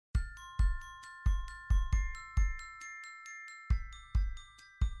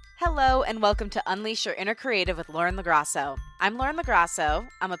Hello and welcome to Unleash Your Inner Creative with Lauren LaGrasso. I'm Lauren LaGrasso.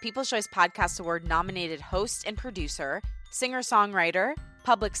 I'm a People's Choice Podcast Award nominated host and producer, singer-songwriter,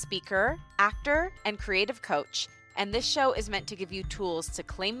 public speaker, actor, and creative coach. And this show is meant to give you tools to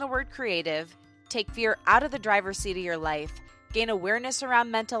claim the word creative, take fear out of the driver's seat of your life, gain awareness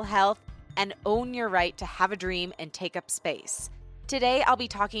around mental health, and own your right to have a dream and take up space. Today, I'll be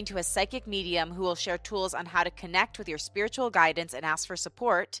talking to a psychic medium who will share tools on how to connect with your spiritual guidance and ask for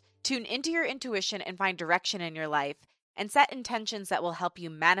support, tune into your intuition and find direction in your life, and set intentions that will help you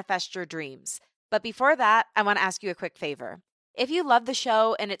manifest your dreams. But before that, I want to ask you a quick favor. If you love the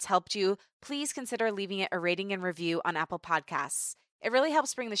show and it's helped you, please consider leaving it a rating and review on Apple Podcasts. It really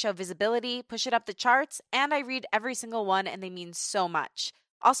helps bring the show visibility, push it up the charts, and I read every single one and they mean so much.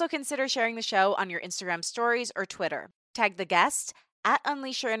 Also consider sharing the show on your Instagram stories or Twitter. Tag the guest at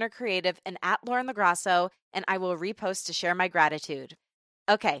Unleash Your Inner Creative and at Lauren LaGrasso, and I will repost to share my gratitude.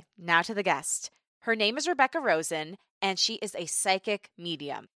 Okay, now to the guest. Her name is Rebecca Rosen, and she is a psychic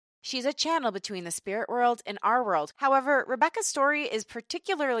medium. She's a channel between the spirit world and our world. However, Rebecca's story is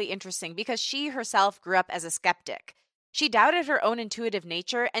particularly interesting because she herself grew up as a skeptic. She doubted her own intuitive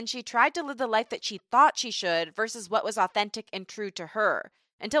nature, and she tried to live the life that she thought she should versus what was authentic and true to her.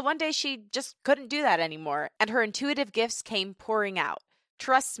 Until one day she just couldn't do that anymore, and her intuitive gifts came pouring out.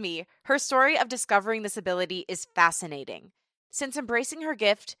 Trust me, her story of discovering this ability is fascinating. Since embracing her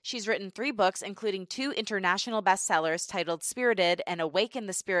gift, she's written 3 books, including 2 international bestsellers titled Spirited and Awaken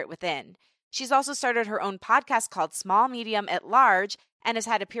the Spirit Within. She's also started her own podcast called Small Medium at Large and has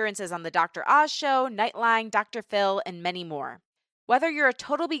had appearances on The Dr. Oz Show, Nightline, Dr. Phil, and many more. Whether you're a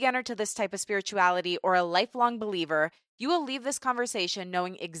total beginner to this type of spirituality or a lifelong believer, you will leave this conversation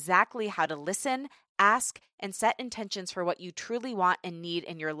knowing exactly how to listen, ask, and set intentions for what you truly want and need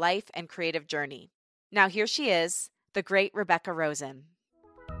in your life and creative journey. Now here she is, the great Rebecca Rosen.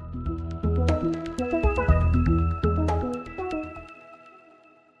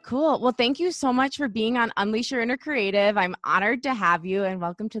 Cool. Well, thank you so much for being on Unleash Your Inner Creative. I'm honored to have you, and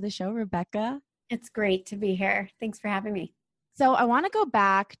welcome to the show, Rebecca. It's great to be here. Thanks for having me. So I want to go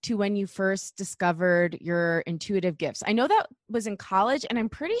back to when you first discovered your intuitive gifts. I know that was in college, and I'm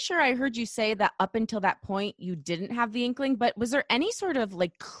pretty sure I heard you say that up until that point, you didn't have the inkling, but was there any sort of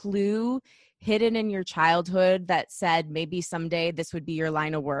like clue hidden in your childhood that said maybe someday this would be your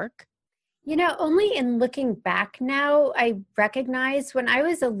line of work? You know, only in looking back now, I recognize when I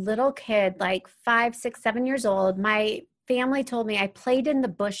was a little kid, like 5, 6, 7 years old, my family told me I played in the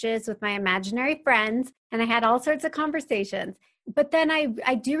bushes with my imaginary friends and I had all sorts of conversations. But then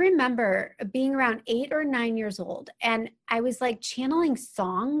I do remember being around 8 or 9 years old and I was like channeling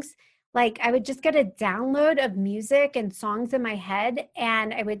songs. Like I would just get a download of music and songs in my head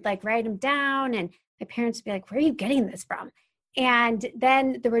and I would like write them down and my parents would be like, where are you getting this from? And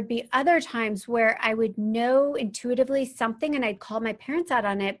then there would be other times where I would know intuitively something and I'd call my parents out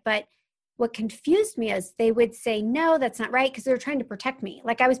on it. But what confused me is they would say, no, that's not right, because they were trying to protect me.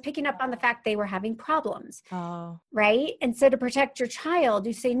 Like I was picking up on the fact they were having problems, right? And so to protect your child,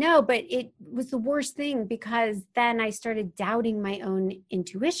 you say no, but it was the worst thing because then I started doubting my own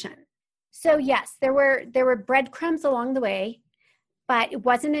intuition. So yes, there were breadcrumbs along the way, but it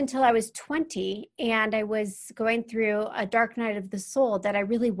wasn't until I was 20 and I was going through a dark night of the soul that I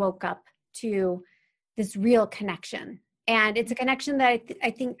really woke up to this real connection. And it's a connection that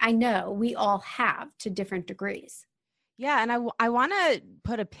I think I know we all have to different degrees. Yeah. And I want to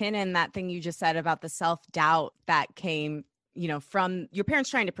put a pin in that thing you just said about the self-doubt that came, from your parents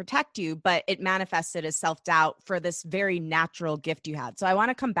trying to protect you, but it manifested as self-doubt for this very natural gift you had. So I want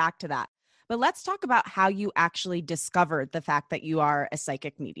to come back to that. But let's talk about how you actually discovered the fact that you are a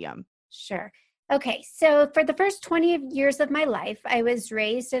psychic medium. Sure. Okay. So for the first 20 years of my life, I was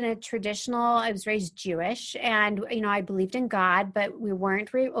raised Jewish and, I believed in God, but we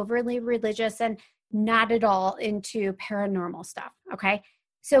weren't overly religious and not at all into paranormal stuff. Okay.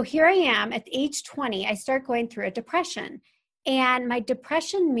 So here I am at age 20, I start going through a depression and my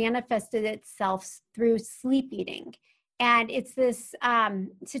depression manifested itself through sleep eating. And it's this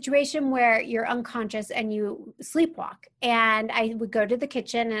situation where you're unconscious and you sleepwalk. And I would go to the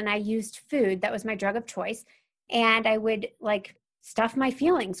kitchen and I used food. That was my drug of choice. And I would like stuff my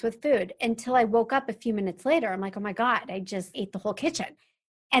feelings with food until I woke up a few minutes later. I'm like, oh my God, I just ate the whole kitchen.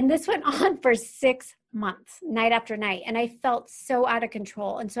 And this went on for 6 months, night after night. And I felt so out of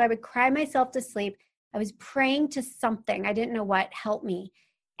control. And so I would cry myself to sleep. I was praying to something. I didn't know what helped me.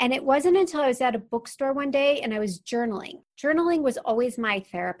 And it wasn't until I was at a bookstore one day and I was journaling. Journaling was always my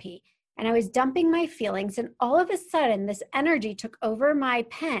therapy. and I was dumping my feelings, and all of a sudden this energy took over my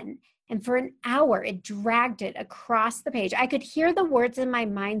pen, and for an hour it dragged it across the page. I could hear the words in my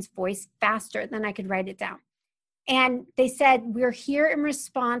mind's voice faster than I could write it down. And they said, we're here in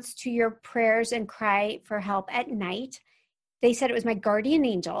response to your prayers and cry for help at night. They said it was my guardian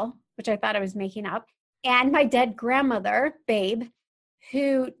angel, which I thought I was making up, and my dead grandmother, Babe,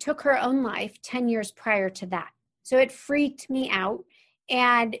 who took her own life 10 years prior to that. So it freaked me out,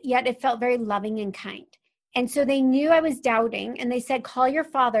 and yet it felt very loving and kind. And so they knew I was doubting, and they said, call your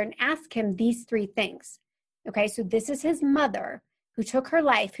father and ask him these 3 things. Okay, so this is his mother who took her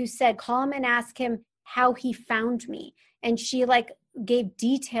life, who said, call him and ask him how he found me. And she gave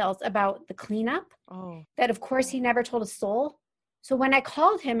details about the cleanup that of course he never told a soul. So when I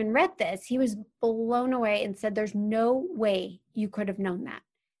called him and read this, he was blown away and said, there's no way you could have known that.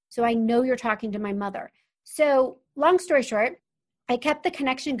 So I know you're talking to my mother. So long story short, I kept the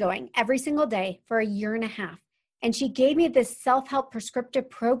connection going every single day for 1.5 years. And she gave me this self-help prescriptive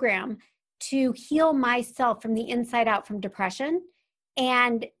program to heal myself from the inside out from depression.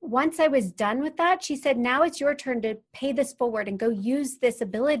 And once I was done with that, she said, now it's your turn to pay this forward and go use this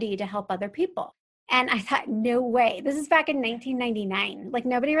ability to help other people. And I thought, no way. This is back in 1999.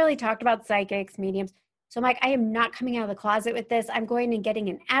 Nobody really talked about psychics, mediums. So I'm like, I am not coming out of the closet with this. I'm going and getting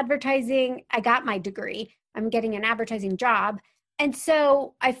an advertising. I got my degree. I'm getting an advertising job. And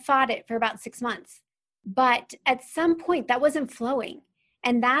so I fought it for about 6 months. But at some point that wasn't flowing.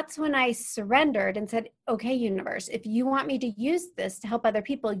 And that's when I surrendered and said, okay, universe, if you want me to use this to help other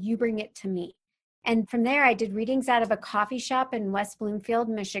people, you bring it to me. And from there, I did readings out of a coffee shop in West Bloomfield,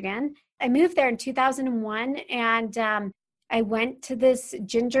 Michigan. I moved there in 2001, and I went to this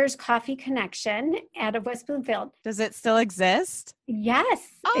Ginger's Coffee Connection out of West Bloomfield. Does it still exist? Yes,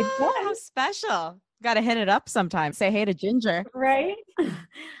 it does. How special. Got to hit it up sometime. Say hey to Ginger. Right?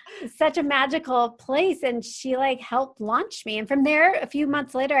 Such a magical place. And she helped launch me. And from there, a few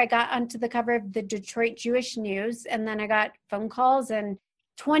months later, I got onto the cover of the Detroit Jewish News. And then I got phone calls. And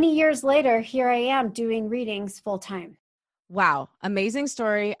 20 years later, here I am doing readings full time. Wow. Amazing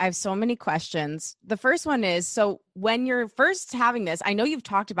story. I have so many questions. The first one is, so when you're first having this, I know you've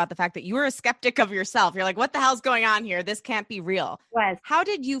talked about the fact that you were a skeptic of yourself. You're like, what the hell's going on here? This can't be real. Yes. How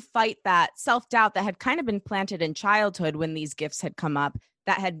did you fight that self-doubt that had kind of been planted in childhood when these gifts had come up,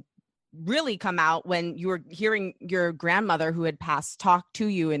 that had really come out when you were hearing your grandmother who had passed talk to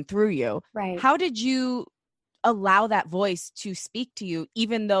you and through you? Right. How did you allow that voice to speak to you,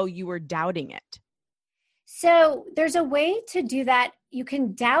 even though you were doubting it? So there's a way to do that. You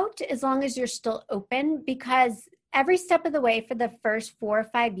can doubt as long as you're still open, because every step of the way for the first 4 or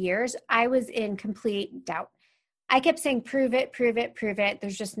 5 years, I was in complete doubt. I kept saying, prove it, prove it, prove it.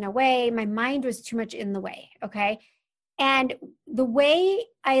 There's just no way. My mind was too much in the way. Okay. And the way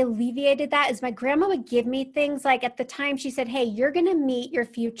I alleviated that is my grandma would give me things at the time she said, hey, you're going to meet your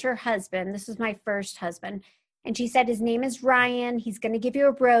future husband. This was my first husband. And she said, his name is Ryan. He's going to give you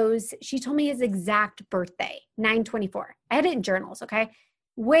a rose. She told me his exact birthday, 9/24. I had it in journals, okay?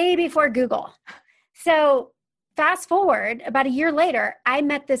 Way before Google. So fast forward, about 1 year later, I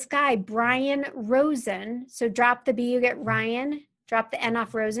met this guy, Brian Rosen. So drop the B, you get Ryan. Drop the N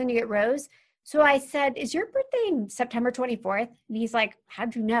off Rosen, you get Rose. So I said, is your birthday September 24th? And he's like,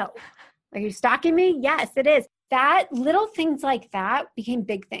 how'd you know? Are you stalking me? Yes, it is. That little things like that became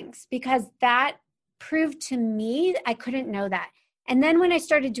big things, because that proved to me I couldn't know that. And then when I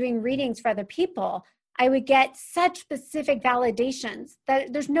started doing readings for other people, I would get such specific validations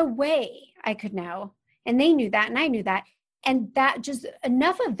that there's no way I could know. And they knew that, and I knew that. And that just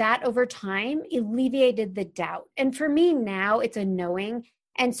enough of that over time alleviated the doubt. And for me now, it's a knowing.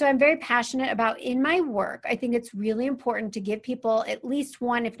 And so I'm very passionate about, in my work, I think it's really important to give people at least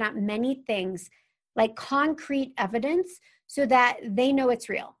one, if not many things, like concrete evidence, so that they know it's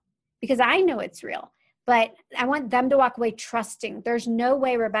real. Because I know it's real, but I want them to walk away trusting there's no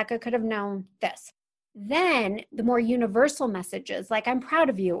way Rebecca could have known this. Then the more universal messages, like I'm proud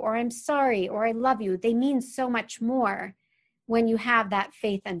of you, or I'm sorry, or I love you, they mean so much more when you have that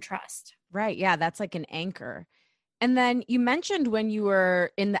faith and trust. Right. Yeah. That's like an anchor. And then you mentioned when you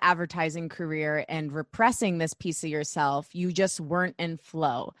were in the advertising career and repressing this piece of yourself, you just weren't in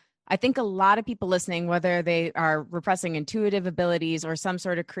flow. I think a lot of people listening, whether they are repressing intuitive abilities or some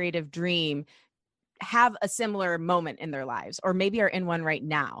sort of creative dream, have a similar moment in their lives, or maybe are in one right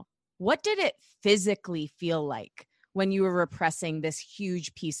now. What did it physically feel like when you were repressing this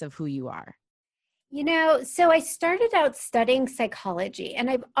huge piece of who you are? So I started out studying psychology, and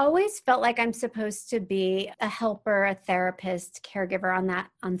I've always felt like I'm supposed to be a helper, a therapist, caregiver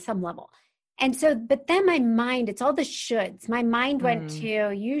on some level. And so, but then my mind, it's all the shoulds. My mind went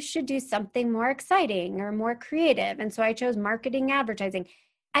to, you should do something more exciting or more creative. And so I chose marketing, advertising.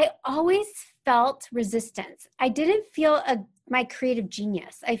 I always felt resistance. I didn't feel my creative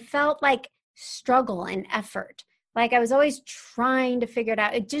genius. I felt like struggle and effort. Like I was always trying to figure it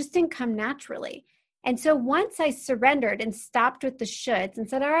out. It just didn't come naturally. And so once I surrendered and stopped with the shoulds and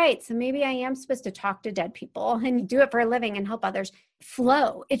said, all right, so maybe I am supposed to talk to dead people and do it for a living and help others,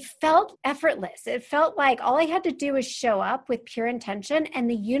 flow. It felt effortless. It felt like all I had to do was show up with pure intention, and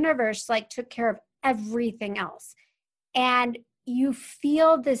the universe like took care of everything else. And you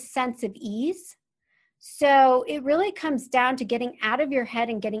feel this sense of ease. So it really comes down to getting out of your head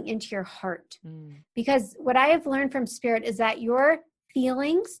and getting into your heart. Because what I have learned from Spirit is that your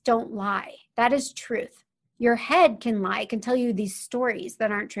feelings don't lie. That is truth. Your head can lie, can tell you these stories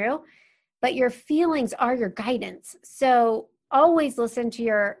that aren't true, but your feelings are your guidance. So always listen to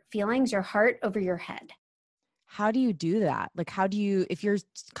your feelings, your heart over your head. How do you do that? Like, how do you, if you're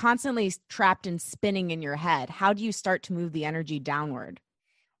constantly trapped and spinning in your head, how do you start to move the energy downward?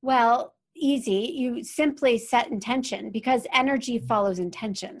 Well, easy. You simply set intention, because energy follows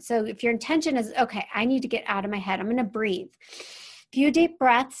intention. So if your intention is, okay, I need to get out of my head, I'm going to breathe. Few deep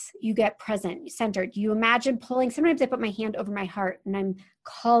breaths, you get present, centered. You imagine pulling, sometimes I put my hand over my heart and I'm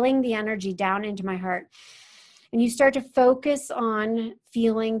calling the energy down into my heart. And you start to focus on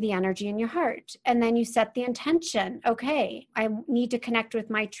feeling the energy in your heart. And then you set the intention. Okay, I need to connect with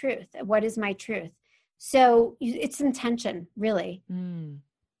my truth. What is my truth? So it's intention, really.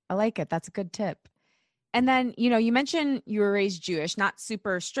 I like it. That's a good tip. And then, you mentioned you were raised Jewish, not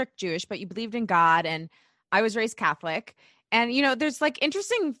super strict Jewish, but you believed in God. And I was raised Catholic. And, there's like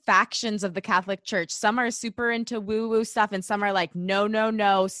interesting factions of the Catholic Church. Some are super into woo-woo stuff, and some are like,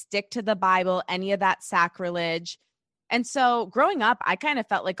 no, stick to the Bible, any of that sacrilege. And so growing up, I kind of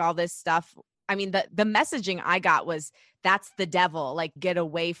felt like all this stuff, I mean, the messaging I got was, that's the devil, like get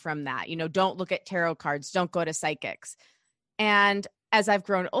away from that. Don't look at tarot cards, don't go to psychics. And as I've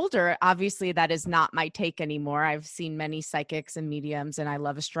grown older, obviously that is not my take anymore. I've seen many psychics and mediums, and I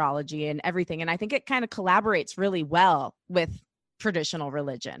love astrology and everything. And I think it kind of collaborates really well with traditional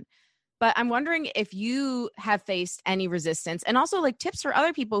religion. But I'm wondering if you have faced any resistance, and also like tips for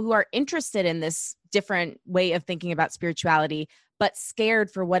other people who are interested in this different way of thinking about spirituality, but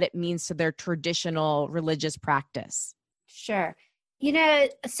scared for what it means to their traditional religious practice. Sure.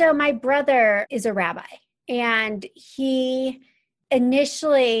 So my brother is a rabbi, and he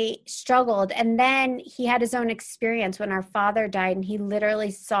initially struggled, and then he had his own experience when our father died, and he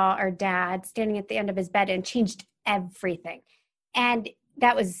literally saw our dad standing at the end of his bed and changed everything. And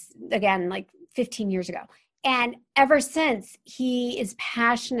that was, again, like 15 years ago. And ever since, he is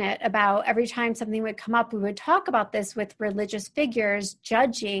passionate about, every time something would come up, we would talk about this with religious figures,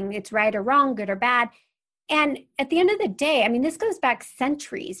 judging it's right or wrong, good or bad. And at the end of the day, I mean, this goes back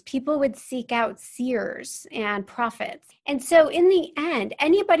centuries. People would seek out seers and prophets. And so in the end,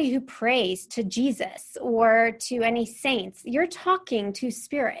 anybody who prays to Jesus or to any saints, you're talking to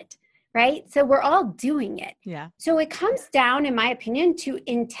spirit, right? So we're all doing it. Yeah. So it comes down, in my opinion, to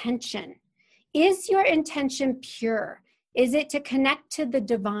intention. Is your intention pure? Is it to connect to the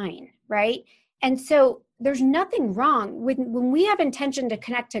divine, right? And so there's nothing wrong when we have intention to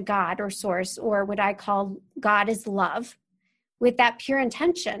connect to God or source, or what I call God is love, with that pure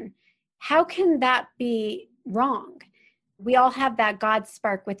intention. How can that be wrong? We all have that God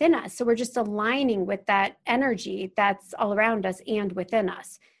spark within us. So we're just aligning with that energy that's all around us and within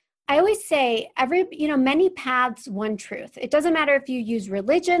us. I always say many paths, one truth. It doesn't matter if you use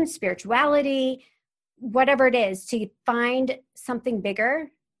religion, spirituality, whatever it is, to find something bigger,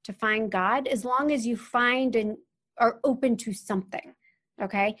 to find God, as long as you find and are open to something.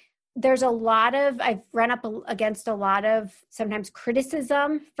 Okay. There's I've run up against a lot of sometimes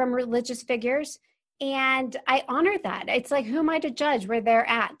criticism from religious figures, and I honor that. It's like, who am I to judge where they're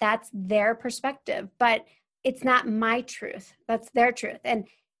at? That's their perspective, but it's not my truth. That's their truth. And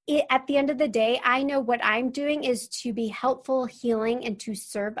at the end of the day, I know what I'm doing is to be helpful, healing, and to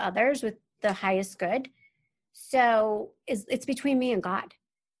serve others with the highest good. So it's between me and God.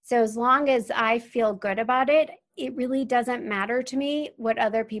 So as long as I feel good about it, it really doesn't matter to me what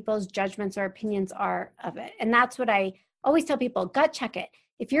other people's judgments or opinions are of it. And that's what I always tell people, gut check it.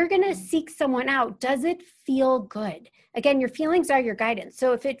 If you're going to seek someone out, does it feel good? Again, your feelings are your guidance.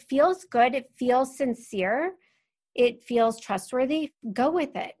 So if it feels good, it feels sincere, it feels trustworthy, go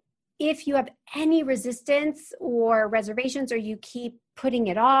with it. If you have any resistance or reservations, or you keep putting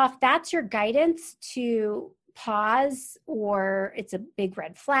it off, that's your guidance to pause, or it's a big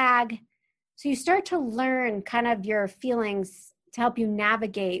red flag. So you start to learn kind of your feelings to help you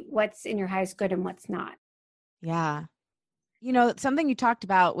navigate what's in your highest good and what's not. Yeah. Something you talked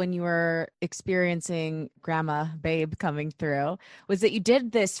about when you were experiencing Grandma Babe coming through was that you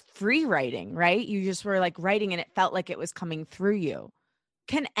did this free writing, right? You just were like writing and it felt like it was coming through you.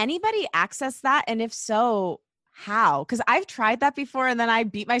 Can anybody access that? And if so, how? Because I've tried that before and then I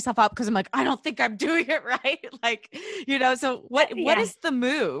beat myself up because I'm like, I don't think I'm doing it right. So what is the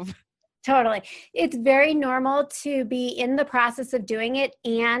move? Totally. It's very normal to be in the process of doing it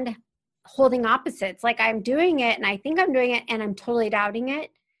and holding opposites. Like I'm doing it and I think I'm doing it and I'm totally doubting it.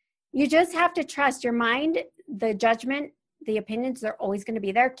 You just have to trust your mind, the judgment, the opinions, they're always going to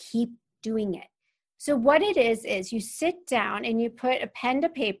be there. Keep doing it. So what it is you sit down and you put a pen to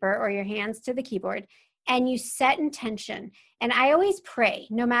paper or your hands to the keyboard and you set intention. And I always pray,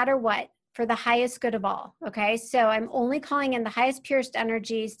 no matter what, for the highest good of all. Okay. So I'm only calling in the highest, purest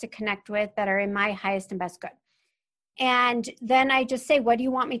energies to connect with that are in my highest and best good. And then I just say, what do you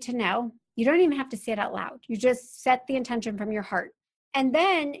want me to know? You don't even have to say it out loud. You just set the intention from your heart. And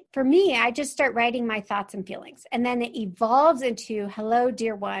then for me, I just start writing my thoughts and feelings. And then it evolves into, hello,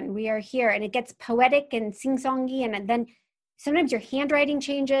 dear one, we are here. And it gets poetic and sing-songy. And then sometimes your handwriting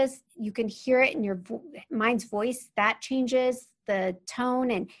changes. You can hear it in your mind's voice. That changes the tone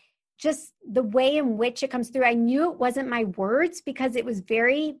and just the way in which it comes through. I knew it wasn't my words because it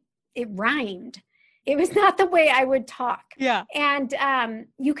rhymed. It was not the way I would talk. Yeah. And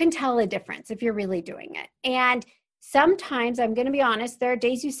you can tell a difference if you're really doing it. And sometimes, I'm going to be honest, there are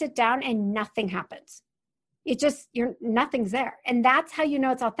days you sit down and nothing happens. Nothing's there. And that's how you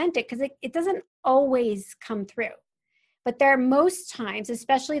know it's authentic because it doesn't always come through. But there are most times,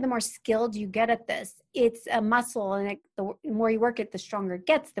 especially the more skilled you get at this, it's a muscle. And the more you work it, the stronger it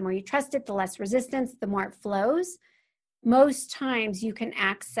gets. The more you trust it, the less resistance, the more it flows. Most times you can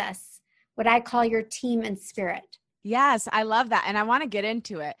access what I call your team and spirit. Yes, I love that. And I want to get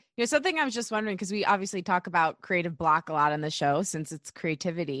into it. Something I was just wondering, because we obviously talk about creative block a lot on the show since it's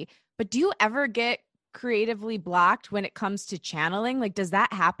creativity, but do you ever get creatively blocked when it comes to channeling? Like, does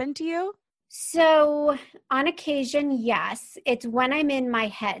that happen to you? So on occasion, yes, it's when I'm in my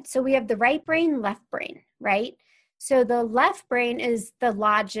head. So we have the right brain, left brain, right? So the left brain is the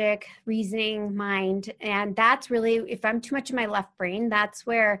logic, reasoning, mind. And that's really, if I'm too much in my left brain, that's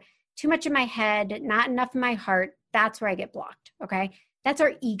where too much in my head, not enough in my heart, that's where I get blocked, okay? That's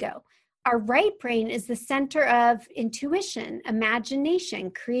our ego. Our right brain is the center of intuition, imagination,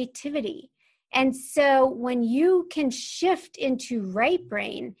 creativity. And so when you can shift into right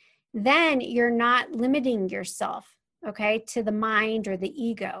brain, then you're not limiting yourself, okay, to the mind or the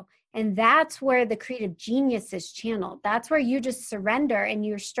ego. And that's where the creative genius is channeled. That's where you just surrender and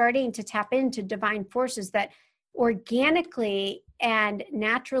you're starting to tap into divine forces that organically and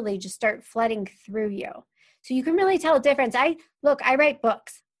naturally just start flooding through you. So you can really tell a difference. I write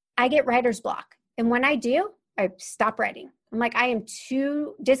books. I get writer's block. And when I do, I stop writing. I'm like, I am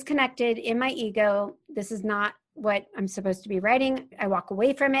too disconnected in my ego. This is not what I'm supposed to be writing. I walk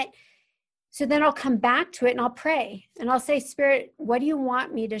away from it. So then I'll come back to it and I'll pray and I'll say, Spirit, what do you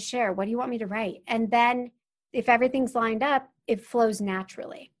want me to share? What do you want me to write? And then if everything's lined up, it flows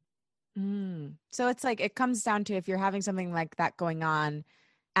naturally. So it's like, it comes down to, if you're having something like that going on,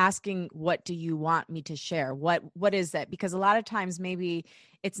 asking, what do you want me to share? What is it? Because a lot of times maybe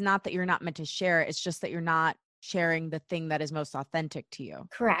it's not that you're not meant to share. It's just that you're not sharing the thing that is most authentic to you.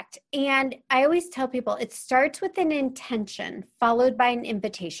 Correct. And I always tell people it starts with an intention followed by an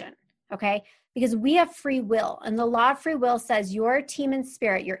invitation. Okay. Because we have free will, and the law of free will says your team and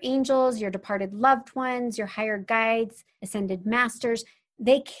spirit, your angels, your departed loved ones, your higher guides, ascended masters,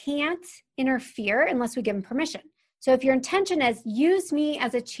 they can't interfere unless we give them permission. So if your intention is, use me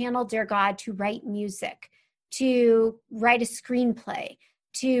as a channel, dear God, to write music, to write a screenplay,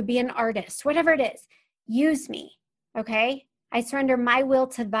 to be an artist, whatever it is, use me. Okay. I surrender my will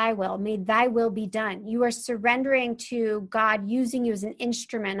to thy will. May thy will be done. You are surrendering to God, using you as an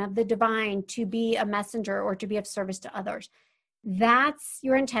instrument of the divine to be a messenger or to be of service to others. That's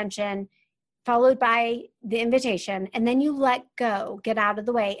your intention, followed by the invitation. And then you let go, get out of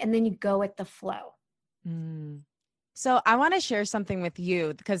the way, and then you go with the flow. So I want to share something with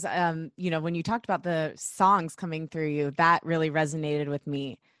you because, when you talked about the songs coming through you, that really resonated with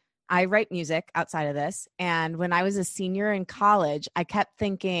me. I write music outside of this. And when I was a senior in college, I kept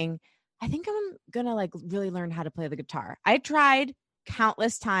thinking, I think I'm going to really learn how to play the guitar. I tried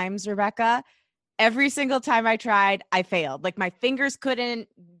countless times, Rebecca. Every single time I tried, I failed. My fingers couldn't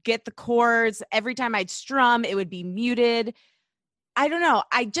get the chords. Every time I'd strum, it would be muted. I don't know.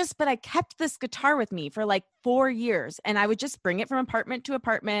 But I kept this guitar with me for 4 years, and I would just bring it from apartment to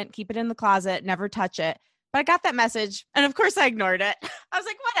apartment, keep it in the closet, never touch it. But I got that message. And of course I ignored it. I was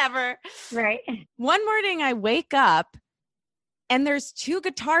like, whatever. Right. One morning I wake up and there's 2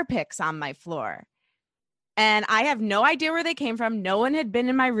 guitar picks on my floor. And I have no idea where they came from. No one had been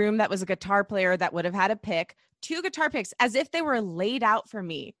in my room that was a guitar player that would have had a pick. 2 guitar picks as if they were laid out for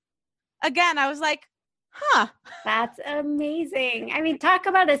me. Again, I was like, huh. That's amazing. I mean, talk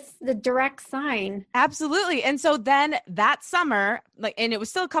about the direct sign. Absolutely. And so then that summer, and it was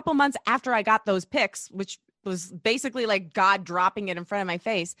still a couple months after I got those picks, which was basically like God dropping it in front of my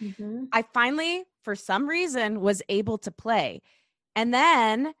face. Mm-hmm. I finally, for some reason, was able to play. And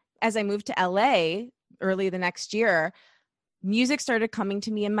then as I moved to LA early the next year, music started coming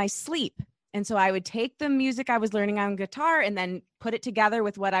to me in my sleep. And so I would take the music I was learning on guitar and then put it together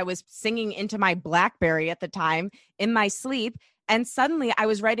with what I was singing into my BlackBerry at the time in my sleep. And suddenly I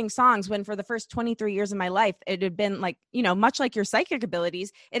was writing songs when for the first 23 years of my life, it had been like, much like your psychic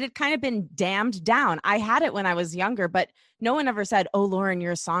abilities, it had kind of been dammed down. I had it when I was younger, but no one ever said, oh, Lauren,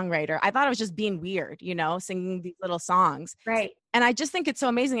 you're a songwriter. I thought I was just being weird, singing these little songs. Right. And I just think it's so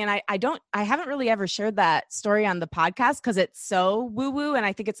amazing. And I haven't really ever shared that story on the podcast because it's so woo-woo. And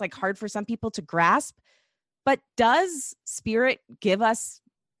I think it's like hard for some people to grasp. But does spirit give us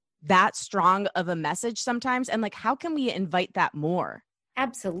that strong of a message sometimes? And like, how can we invite that more?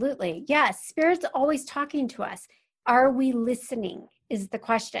 Absolutely. Yes. Spirit's always talking to us. Are we listening is the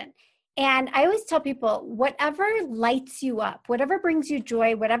question. And I always tell people, whatever lights you up, whatever brings you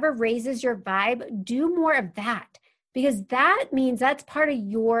joy, whatever raises your vibe, do more of that, because that means that's part of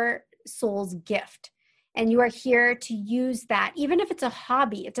your soul's gift. And you are here to use that, even if it's a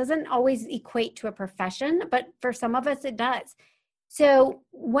hobby. It doesn't always equate to a profession, but for some of us, it does. So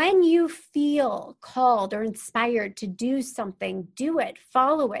when you feel called or inspired to do something, do it,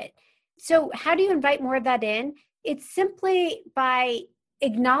 follow it. So how do you invite more of that in? It's simply by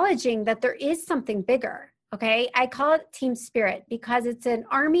acknowledging that there is something bigger, okay? I call it team spirit because it's an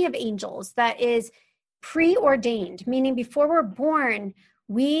army of angels that is preordained, meaning before we're born,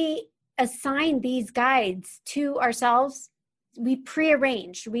 we assign these guides to ourselves. We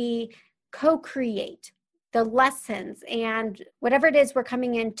prearrange, we co-create the lessons and whatever it is we're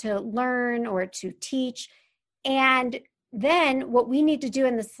coming in to learn or to teach. And then what we need to do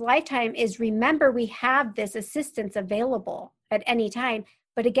in this lifetime is remember we have this assistance available at any time.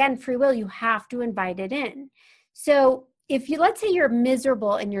 But again, free will, you have to invite it in. So if you, let's say you're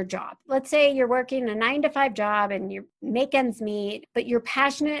miserable in your job, let's say you're working a 9-to-5 job and you make ends meet, but you're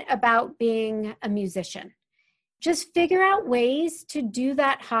passionate about being a musician. Just figure out ways to do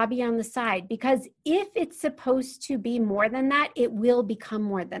that hobby on the side, because if it's supposed to be more than that, it will become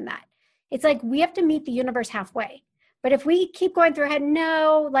more than that. It's like we have to meet the universe halfway. But if we keep going through our head,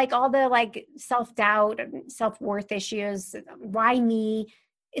 no, like all the like self-doubt and self-worth issues, why me?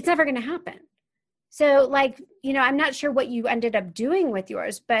 It's never going to happen. So like, I'm not sure what you ended up doing with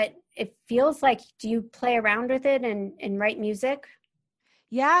yours, but it feels like, do you play around with it and write music?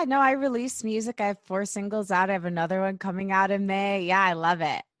 Yeah, no, I released music. I have 4 singles out. I have another one coming out in May. Yeah, I love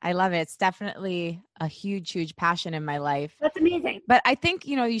it. I love it. It's definitely a huge, huge passion in my life. That's amazing. But I think,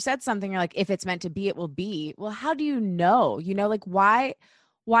 you said something, you're like, if it's meant to be, it will be. Well, how do you know? Like why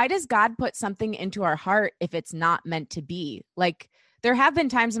does God put something into our heart if it's not meant to be? Like there have been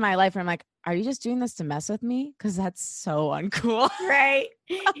times in my life where I'm like, are you just doing this to mess with me? Because that's so uncool. Right.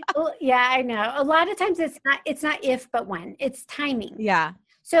 Well, yeah, I know. A lot of times it's not if, but when. It's timing. Yeah.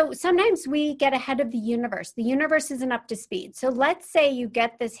 So sometimes we get ahead of the universe. The universe isn't up to speed. So let's say you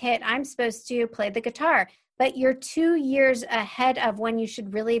get this hit. I'm supposed to play the guitar, but you're 2 years ahead of when you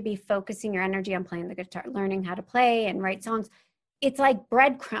should really be focusing your energy on playing the guitar, learning how to play and write songs. It's like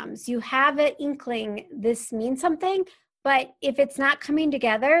breadcrumbs. You have an inkling this means something, but if it's not coming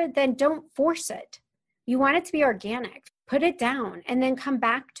together, then don't force it. You want it to be organic. Put it down and then come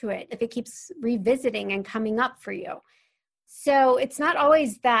back to it if it keeps revisiting and coming up for you. So it's not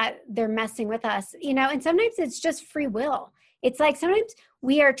always that they're messing with us, and sometimes it's just free will. It's like sometimes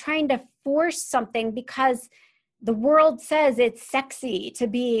we are trying to force something because the world says it's sexy to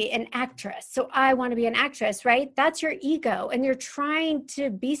be an actress. So I want to be an actress, right? That's your ego. And you're trying to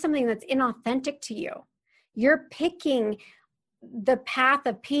be something that's inauthentic to you. You're picking the path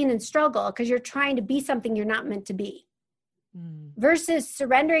of pain and struggle because you're trying to be something you're not meant to be. Versus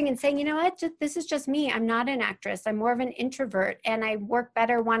surrendering and saying, you know what, this is just me. I'm not an actress. I'm more of an introvert and I work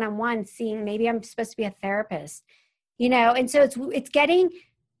better one-on-one, seeing maybe I'm supposed to be a therapist, and so it's getting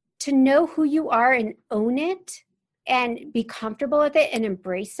to know who you are and own it and be comfortable with it and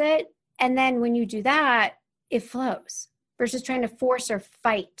embrace it. And then when you do that, it flows versus trying to force or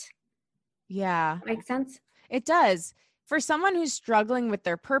fight. Yeah. Make sense? It does. For someone who's struggling with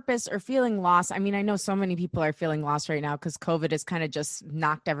their purpose or feeling lost, I mean, I know so many people are feeling lost right now because COVID has kind of just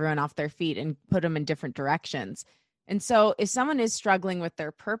knocked everyone off their feet and put them in different directions. And so if someone is struggling with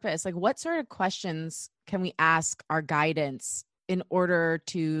their purpose, like what sort of questions can we ask our guidance in order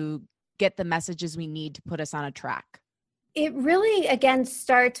to get the messages we need to put us on a track? It really, again,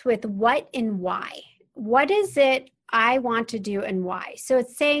 starts with what and why. What is it I want to do and why? So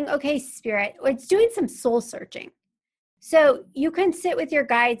it's saying, okay, Spirit, or it's doing some soul searching. So you can sit with your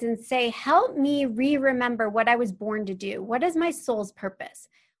guides and say, help me re-remember what I was born to do. What is my soul's purpose?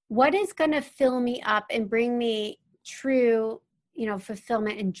 What is going to fill me up and bring me true,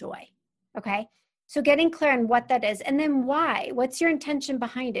 fulfillment and joy? Okay. So getting clear on what that is, and then why. What's your intention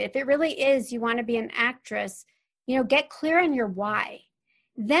behind it? If it really is you want to be an actress, get clear on your why.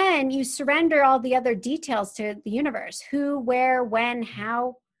 Then you surrender all the other details to the universe: who, where, when,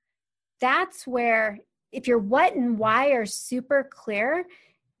 how. That's where, if your what and why are super clear,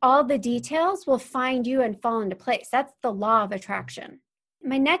 all the details will find you and fall into place. That's the law of attraction.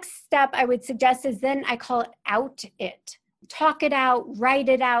 My next step I would suggest is then I call it out it. Talk it out, write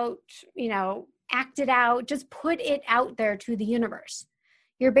it out, act it out, just put it out there to the universe.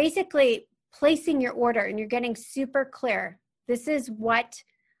 You're basically placing your order and you're getting super clear. This is what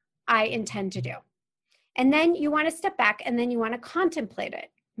I intend to do. And then you want to step back and then you want to contemplate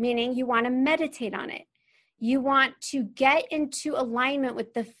it, meaning you want to meditate on it. You want to get into alignment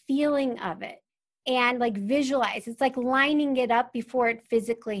with the feeling of it and visualize. It's like lining it up before it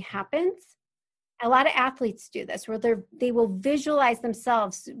physically happens. A lot of athletes do this where they will visualize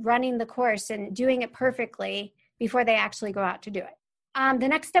themselves running the course and doing it perfectly before they actually go out to do it. The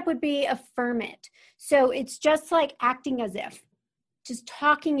next step would be affirm it. So it's just like acting as if, just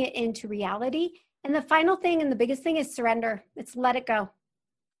talking it into reality. And the final thing and the biggest thing is surrender. It's let it go.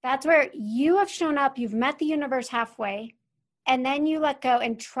 That's where you have shown up, you've met the universe halfway, and then you let go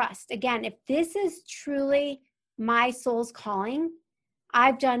and trust. Again, if this is truly my soul's calling,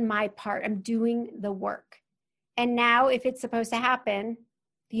 I've done my part. I'm doing the work. And now if it's supposed to happen,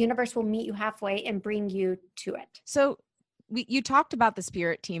 the universe will meet you halfway and bring you to it. So you talked about the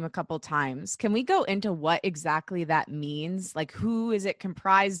spirit team a couple times. Can we go into what exactly that means? Like, who is it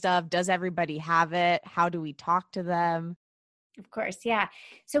comprised of? Does everybody have it? How do we talk to them? Of course, yeah.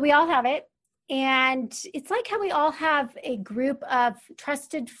 So we all have it. And it's like how we all have a group of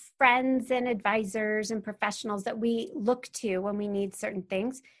trusted friends and advisors and professionals that we look to when we need certain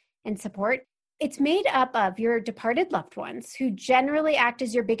things and support. It's made up of your departed loved ones who generally act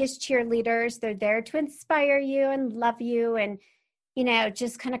as your biggest cheerleaders. They're there to inspire you and love you and,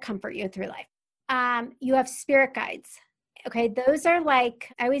 just kind of comfort you through life. You have spirit guides. Okay, those are I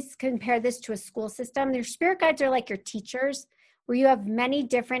always compare this to a school system. Your spirit guides are like your teachers, where you have many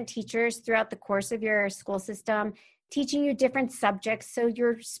different teachers throughout the course of your school system teaching you different subjects. So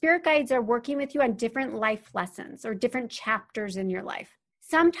your spirit guides are working with you on different life lessons or different chapters in your life.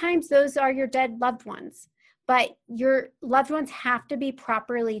 Sometimes those are your dead loved ones, but your loved ones have to be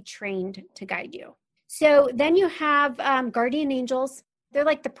properly trained to guide you. So then you have guardian angels. They're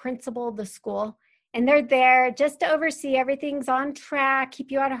like the principal of the school, and they're there just to oversee everything's on track,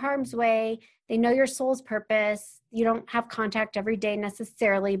 keep you out of harm's way. They know your soul's purpose. You don't have contact every day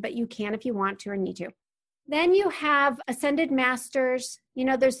necessarily, but you can if you want to or need to. Then you have ascended masters.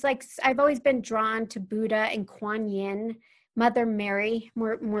 There's I've always been drawn to Buddha and Kuan Yin, Mother Mary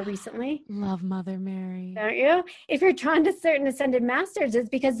more recently. Love Mother Mary. Don't you? If you're drawn to certain ascended masters, it's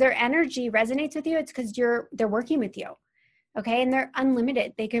because their energy resonates with you. It's because they're working with you. Okay. And they're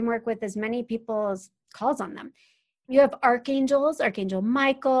unlimited. They can work with as many people as calls on them. You have archangels, Archangel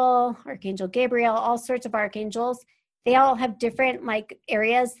Michael, Archangel Gabriel, all sorts of archangels. They all have different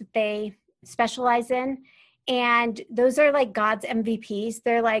areas that they specialize in. And those are God's MVPs.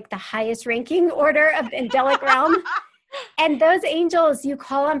 They're the highest ranking order of angelic realm. And those angels, you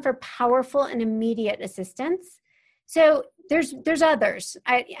call them for powerful and immediate assistance. So there's others.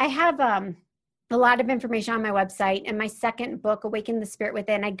 I have a lot of information on my website, and my second book, Awaken the Spirit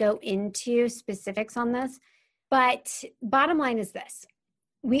Within, I go into specifics on this. But bottom line is this: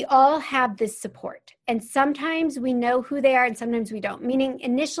 we all have this support, and sometimes we know who they are and sometimes we don't. Meaning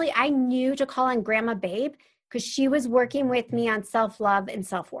initially I knew to call on Grandma Babe because she was working with me on self-love and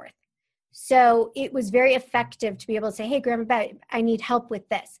self-worth. So it was very effective to be able to say, hey, Grandma Babe, I need help with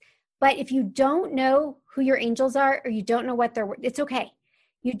this. But if you don't know who your angels are, or you don't know what it's okay.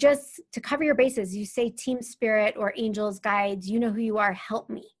 You just, to cover your bases, you say team spirit or angels, guides, you know who you are, help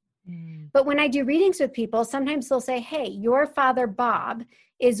me. But when I do readings with people, sometimes they'll say, hey, your father, Bob,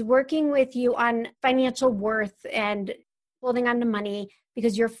 is working with you on financial worth and holding on to money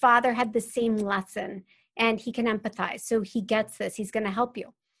because your father had the same lesson. and he can empathize. So he gets this. He's going to help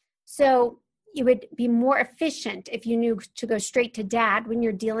you. So you would be more efficient if you knew to go straight to dad when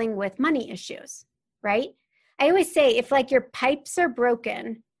you're dealing with money issues, right? I always say if like your pipes are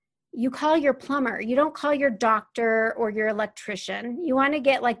broken, you call your plumber. You don't call your doctor or your electrician. You want to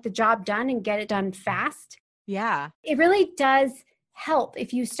get like the job done and get it done fast. Yeah. It really does help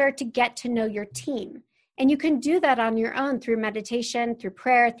if you start to get to know your team. And you can do that on your own through meditation, through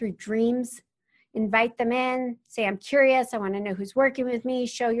prayer, through dreams. Invite them in, say, I'm curious. I want to know who's working with me.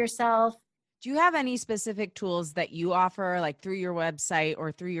 Show yourself. Do you have any specific tools that you offer, like through your website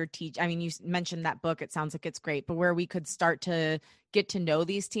or through your I mean, you mentioned that book. It sounds like it's great, but where we could start to get to know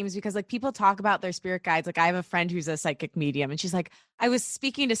these teams? Because like people talk about their spirit guides. Like I have a friend who's a psychic medium and she's like, I was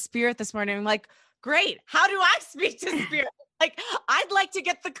speaking to spirit this morning. I'm like, great. How do I speak to spirit? Like, I'd like to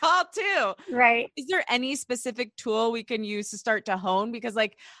get the call too. Right. Is there any specific tool we can use to start to hone? Because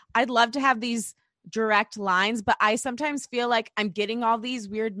like, I'd love to have these direct lines, but I sometimes feel like I'm getting all these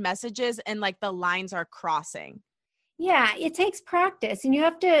weird messages and like the lines are crossing. Yeah, it takes practice and you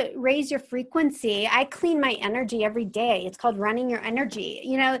have to raise your frequency. I clean my energy every day. It's called running your energy.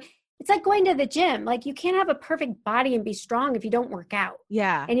 You know, it's like going to the gym. Like you can't have a perfect body and be strong if you don't work out.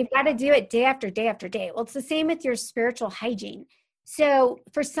 Yeah. And you've got to do it day after day after day. Well, it's the same with your spiritual hygiene. So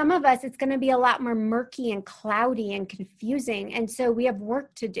for some of us, it's going to be a lot more murky and cloudy and confusing. And so we have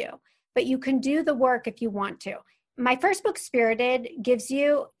work to do. But you can do the work if you want to. My first book, Spirited, gives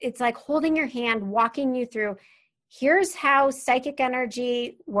you, it's like holding your hand, walking you through, here's how psychic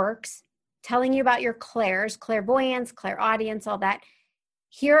energy works, telling you about your clairs, clairvoyance, clairaudience, all that.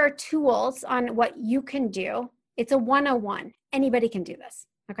 Here are tools on what you can do. It's a 101. Anybody can do this,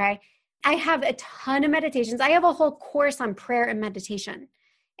 okay? I have a ton of meditations. I have a whole course on prayer and meditation.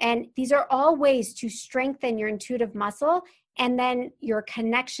 And these are all ways to strengthen your intuitive muscle and then your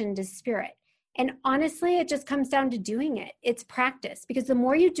connection to spirit. And honestly, it just comes down to doing it. It's practice, because the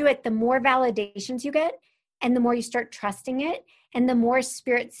more you do it, the more validations you get and the more you start trusting it. And the more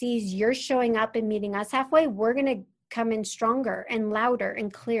spirit sees you're showing up and meeting us halfway, we're going to come in stronger and louder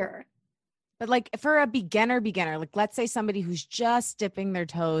and clearer. But like for a beginner, like let's say somebody who's just dipping their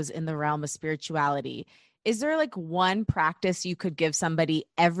toes in the realm of spirituality, is there like one practice you could give somebody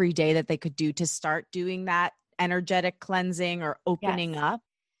every day that they could do to start doing that energetic cleansing or opening up?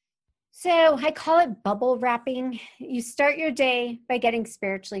 So I call it bubble wrapping. You start your day by getting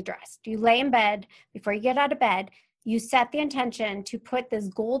spiritually dressed. You lay in bed. Before you get out of bed, you set the intention to put this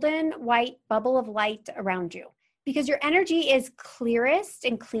golden white bubble of light around you, because your energy is clearest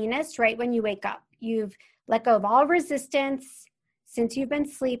and cleanest right when you wake up. You've let go of all resistance since you've been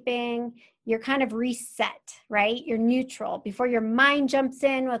sleeping. You're kind of reset, right? You're neutral before your mind jumps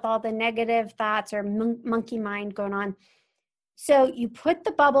in with all the negative thoughts or monkey mind going on. So you put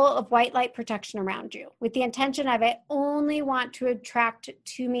the bubble of white light protection around you with the intention of, I only want to attract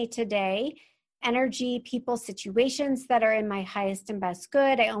to me today energy, people, situations that are in my highest and best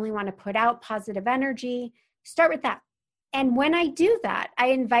good. I only want to put out positive energy. Start with that. And when I do that, I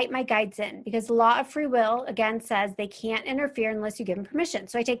invite my guides in, because the law of free will, again, says they can't interfere unless you give them permission.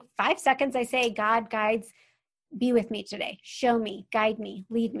 So I take 5 seconds. I say, God, guides, be with me today. Show me, guide me,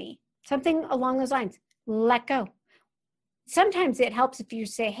 lead me. Something along those lines. Let go. Sometimes it helps if you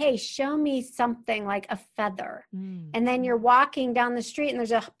say, hey, show me something like a feather. And then you're walking down the street and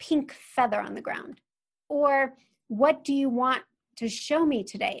there's a pink feather on the ground. Or what do you want to show me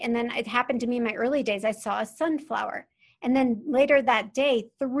today? And then it happened to me in my early days. I saw a sunflower. And then later that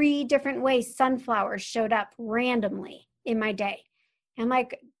day, 3 different ways sunflowers showed up randomly in my day. And I'm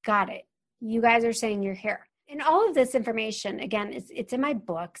like, got it. You guys are saying you're here. And all of this information, again, it's in my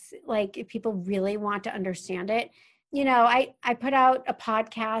books. Like if people really want to understand it, you know, I put out a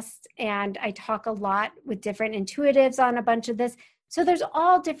podcast and I talk a lot with different intuitives on a bunch of this. So there's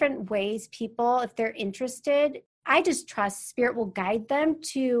all different ways people, if they're interested, I just trust spirit will guide them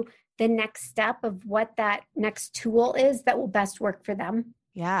to the next step of what that next tool is that will best work for them.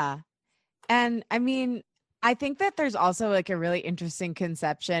 Yeah. And I mean, I think that there's also like a really interesting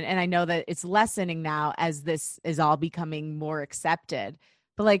conception, and I know that it's lessening now as this is all becoming more accepted,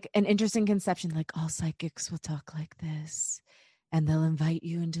 but like an interesting conception, like all psychics will talk like this and they'll invite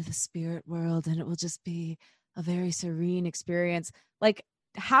you into the spirit world and it will just be a very serene experience. Like,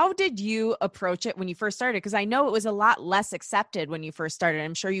 how did you approach it when you first started? Because I know it was a lot less accepted when you first started.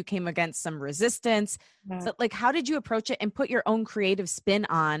 I'm sure you came against some resistance. Yeah. So like, how did you approach it and put your own creative spin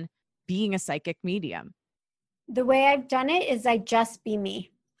on being a psychic medium? The way I've done it is I just be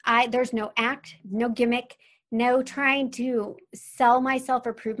me. There's no act, no gimmick, no trying to sell myself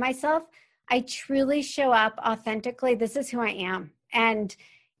or prove myself. I truly show up authentically. This is who I am. And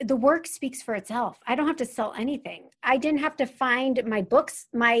the work speaks for itself. I don't have to sell anything. I didn't have to find my books.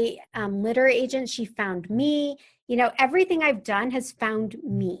 My literary agent, she found me. Everything I've done has found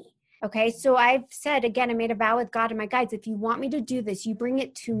me. Okay. So I've said, again, I made a vow with God and my guides. If you want me to do this, you bring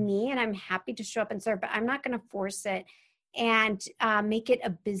it to me and I'm happy to show up and serve, but I'm not going to force it and make it a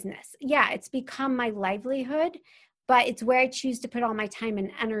business. Yeah. It's become my livelihood, but it's where I choose to put all my time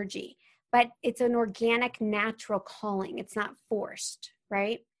and energy. But it's an organic, natural calling. It's not forced,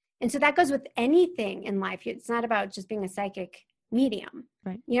 right? And so that goes with anything in life. It's not about just being a psychic medium.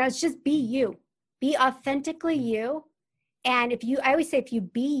 Right. It's just be you. Be authentically you. And I always say, if you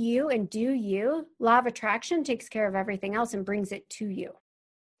be you and do you, law of attraction takes care of everything else and brings it to you.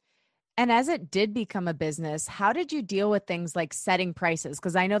 And as it did become a business, how did you deal with things like setting prices?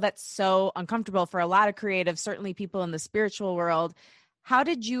 Because I know that's so uncomfortable for a lot of creatives, certainly people in the spiritual world. How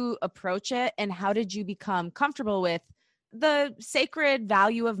did you approach it? And how did you become comfortable with the sacred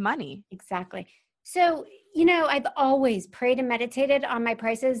value of money? Exactly. So, I've always prayed and meditated on my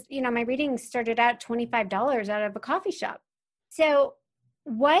prices. My readings started out $25 out of a coffee shop. So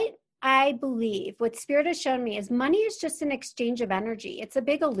what I believe, what Spirit has shown me, is money is just an exchange of energy. It's a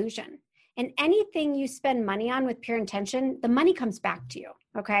big illusion. And anything you spend money on with pure intention, the money comes back to you.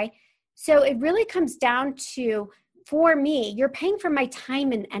 Okay. So it really comes down to, for me, you're paying for my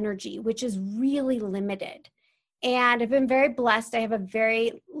time and energy, which is really limited. And I've been very blessed. I have a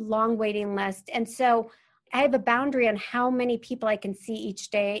very long waiting list. And so I have a boundary on how many people I can see each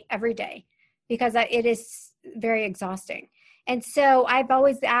day, every day, because it is very exhausting. And so I've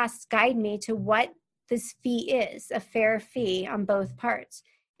always asked, guide me to what this fee is, a fair fee on both parts.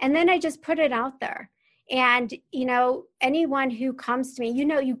 And then I just put it out there. And, anyone who comes to me,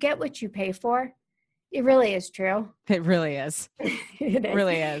 you get what you pay for. It really is true. It really is. It is.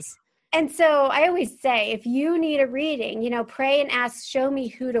 Really is. And so I always say, if you need a reading, pray and ask, show me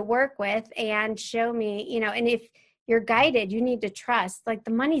who to work with and show me, and if you're guided, you need to trust. Like,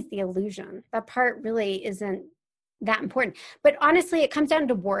 the money's the illusion. That part really isn't that important. But honestly, it comes down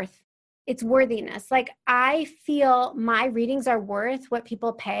to worth. It's worthiness. Like, I feel my readings are worth what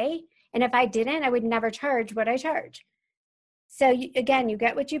people pay. And if I didn't, I would never charge what I charge. So again, you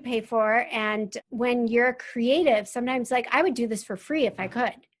get what you pay for. And when you're creative, sometimes, like, I would do this for free if I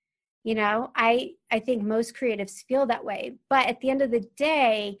could. I think most creatives feel that way. But at the end of the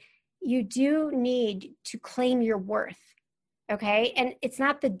day, you do need to claim your worth. Okay. And it's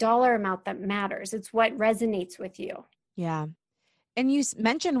not the dollar amount that matters. It's what resonates with you. Yeah. And you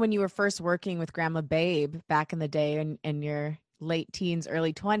mentioned when you were first working with Grandma Babe back in the day in your late teens,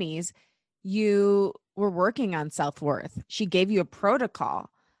 early 20s, you were working on self-worth. She gave you a protocol.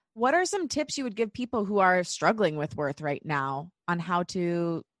 What are some tips you would give people who are struggling with worth right now on how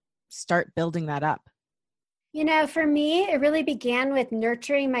to start building that up? For me, it really began with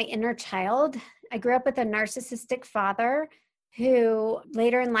nurturing my inner child. I grew up with a narcissistic father who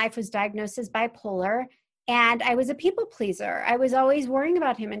later in life was diagnosed as bipolar. And I was a people pleaser. I was always worrying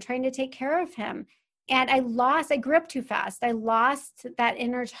about him and trying to take care of him. And I grew up too fast. I lost that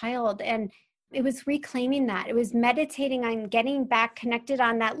inner child. And it was reclaiming that. It was meditating on getting back connected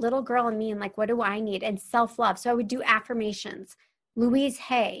on that little girl in me and, like, what do I need? And self-love. So I would do affirmations. Louise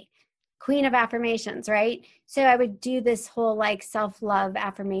Hay, Queen of Affirmations, right? So I would do this whole, like, self-love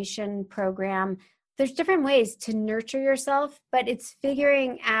affirmation program. There's different ways to nurture yourself, but it's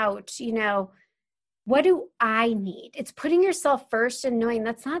figuring out, what do I need? It's putting yourself first and knowing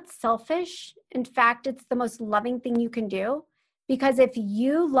that's not selfish. In fact, it's the most loving thing you can do, because if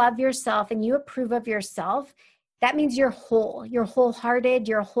you love yourself and you approve of yourself, that means you're whole, you're wholehearted,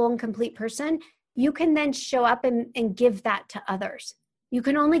 you're a whole and complete person. You can then show up and give that to others. You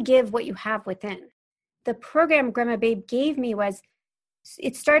can only give what you have within. The program Grandma Babe gave me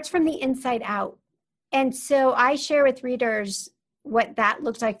it starts from the inside out. And so I share with readers what that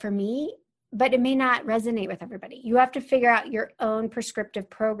looked like for me, but it may not resonate with everybody. You have to figure out your own prescriptive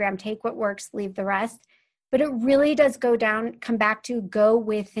program, take what works, leave the rest. But it really does come back to go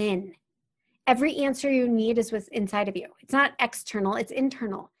within. Every answer you need is what's inside of you. It's not external, it's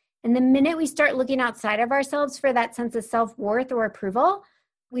internal. And the minute we start looking outside of ourselves for that sense of self-worth or approval,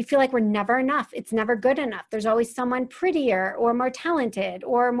 we feel like we're never enough. It's never good enough. There's always someone prettier or more talented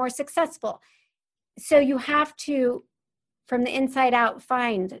or more successful. So you have to, from the inside out,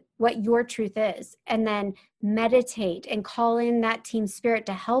 find what your truth is and then meditate and call in that team spirit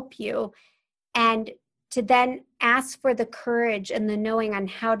to help you, and to then ask for the courage and the knowing on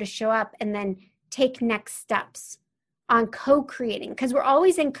how to show up and then take next steps on co-creating, because we're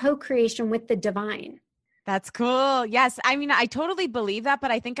always in co-creation with the divine. That's cool. Yes. I mean, I totally believe that,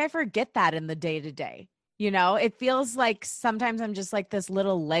 but I think I forget that in the day-to-day. It feels like sometimes I'm just like this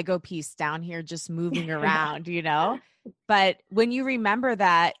little Lego piece down here just moving around, But when you remember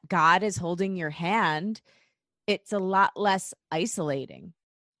that God is holding your hand, it's a lot less isolating.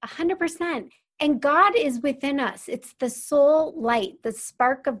 100%. And God is within us. It's the soul light, the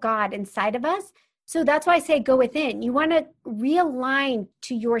spark of God inside of us. So that's why I say go within. You want to realign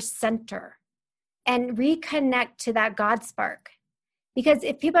to your center and reconnect to that God spark. Because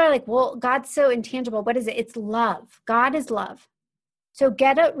if people are like, well, God's so intangible, what is it? It's love. God is love. So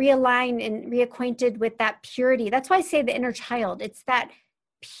get it realigned and reacquainted with that purity. That's why I say the inner child. It's that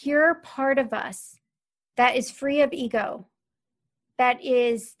pure part of us that is free of ego. That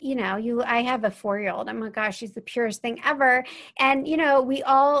is, I have a 4-year-old. Oh my gosh, she's the purest thing ever. And, we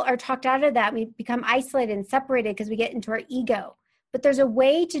all are talked out of that. We become isolated and separated because we get into our ego. But there's a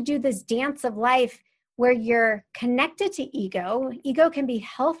way to do this dance of life where you're connected to ego. Ego can be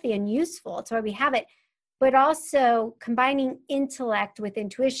healthy and useful. That's why we have it. But also combining intellect with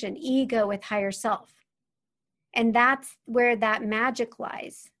intuition, ego with higher self. And that's where that magic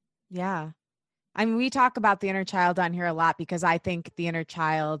lies. Yeah. I mean, we talk about the inner child on here a lot because I think the inner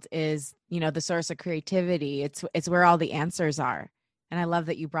child is, the source of creativity. It's where all the answers are. And I love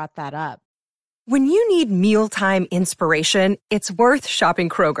that you brought that up. When you need mealtime inspiration, it's worth shopping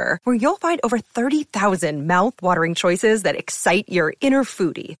Kroger, where you'll find over 30,000 mouth-watering choices that excite your inner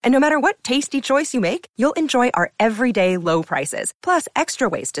foodie. And no matter what tasty choice you make, you'll enjoy our everyday low prices, plus extra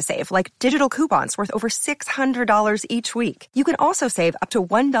ways to save, like digital coupons worth over $600 each week. You can also save up to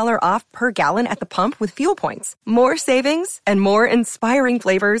 $1 off per gallon at the pump with fuel points. More savings and more inspiring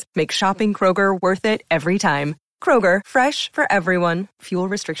flavors make shopping Kroger worth it every time. Kroger, fresh for everyone. Fuel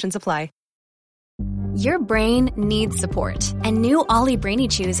restrictions apply. Your brain needs support, and new Ollie Brainy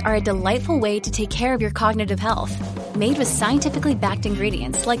Chews are a delightful way to take care of your cognitive health. Made with scientifically backed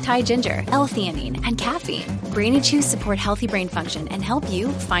ingredients like Thai ginger, L-theanine, and caffeine, Brainy Chews support healthy brain function and help you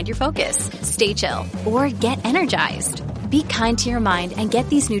find your focus, stay chill, or get energized. Be kind to your mind and get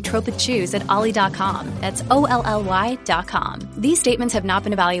these nootropic chews at Ollie.com. That's OLLY.com. These statements have not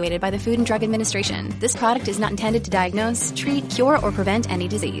been evaluated by the Food and Drug Administration. This product is not intended to diagnose, treat, cure, or prevent any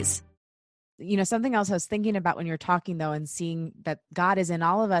disease. Something else I was thinking about when you're talking though, and seeing that God is in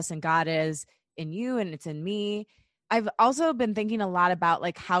all of us and God is in you and it's in me. I've also been thinking a lot about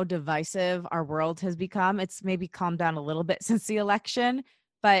like how divisive our world has become. It's maybe calmed down a little bit since the election,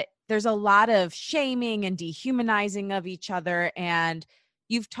 but there's a lot of shaming and dehumanizing of each other. And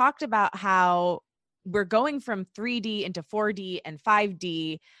you've talked about how we're going from 3D into 4D and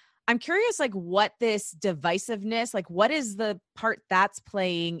 5D. I'm curious, like, what this divisiveness, like, what is the part that's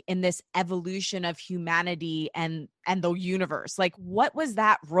playing in this evolution of humanity and the universe? Like, what was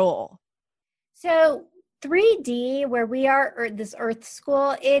that role? So 3D, where we are, this Earth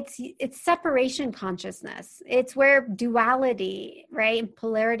school, it's separation consciousness. It's where duality, right, and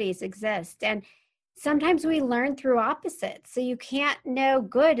polarities exist. And sometimes we learn through opposites. So you can't know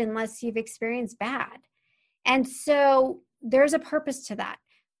good unless you've experienced bad. And so there's a purpose to that.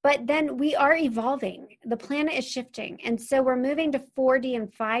 But then we are evolving. The planet is shifting. And so we're moving to 4D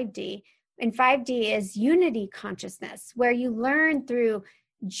and 5D. And 5D is unity consciousness, where you learn through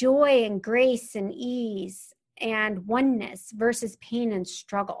joy and grace and ease and oneness versus pain and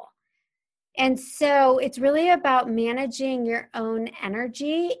struggle. And so it's really about managing your own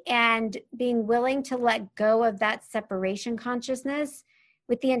energy and being willing to let go of that separation consciousness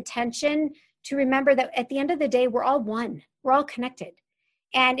with the intention to remember that at the end of the day, we're all one. We're all connected.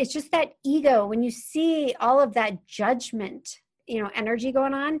 And it's just that ego, when you see all of that judgment, energy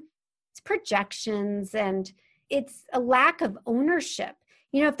going on, it's projections and it's a lack of ownership.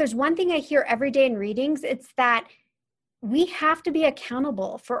 If there's one thing I hear every day in readings, it's that we have to be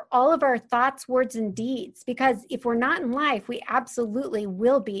accountable for all of our thoughts, words, and deeds, because if we're not in life, we absolutely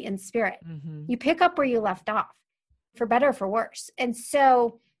will be in spirit. Mm-hmm. You pick up where you left off, for better or for worse. And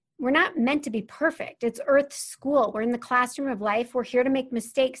so we're not meant to be perfect. It's Earth school. We're in the classroom of life. We're here to make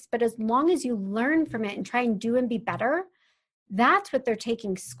mistakes. But as long as you learn from it and try and do and be better, that's what they're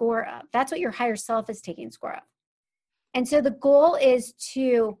taking score of. That's what your higher self is taking score of. And so the goal is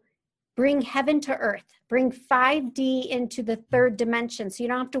to bring heaven to earth, bring 5D into the third dimension. So you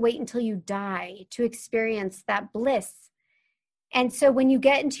don't have to wait until you die to experience that bliss. And so when you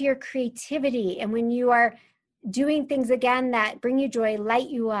get into your creativity and when you are doing things again that bring you joy, light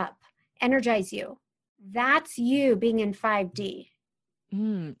you up, energize you, that's you being in 5D.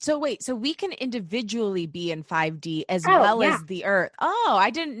 So we can individually be in 5D as well as the earth. Oh, I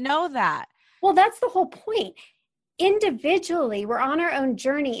didn't know that. Well, that's the whole point. Individually, we're on our own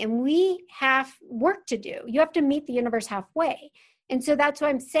journey and we have work to do. You have to meet the universe halfway. And so that's why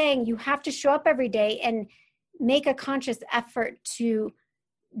I'm saying you have to show up every day and make a conscious effort to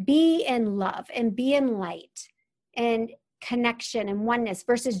be in love and be in light and connection and oneness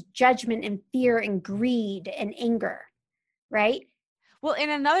versus judgment and fear and greed and anger, right? Well,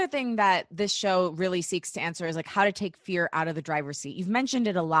 and another thing that this show really seeks to answer is like how to take fear out of the driver's seat. You've mentioned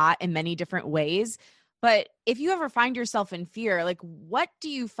it a lot in many different ways, but if you ever find yourself in fear, like what do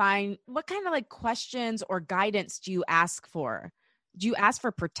you find, what kind of like questions or guidance do you ask for? Do you ask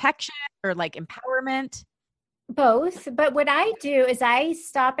for protection or like empowerment? Both. But what I do is I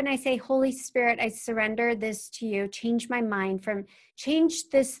stop and I say, Holy Spirit, I surrender this to you. Change my mind change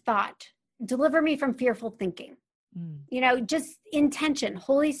this thought. Deliver me from fearful thinking. Just intention.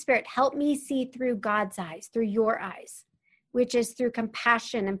 Holy Spirit, help me see through God's eyes, through your eyes, which is through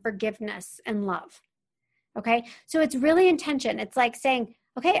compassion and forgiveness and love. Okay. So it's really intention. It's like saying,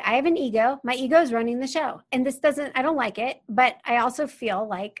 okay, I have an ego. My ego is running the show. And I don't like it, but I also feel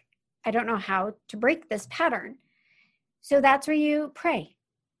like I don't know how to break this pattern. So that's where you pray.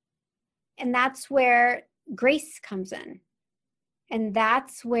 And that's where grace comes in. And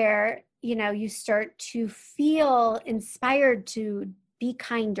that's where, you start to feel inspired to be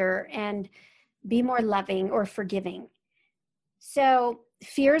kinder and be more loving or forgiving. So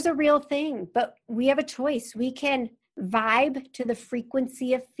fear is a real thing, but we have a choice. We can vibe to the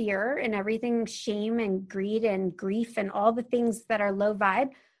frequency of fear and everything, shame and greed and grief and all the things that are low vibe.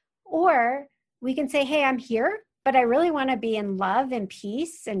 Or we can say, hey, I'm here, but I really want to be in love and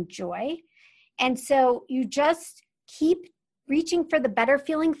peace and joy. And so you just keep reaching for the better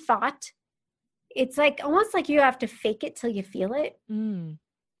feeling thought. It's like almost like you have to fake it till you feel it. And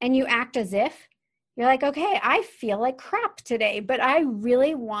you act as if you're like, okay, I feel like crap today, but I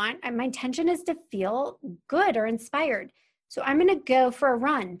really my intention is to feel good or inspired. So I'm going to go for a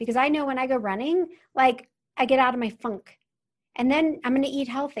run because I know when I go running, like I get out of my funk. And then I'm going to eat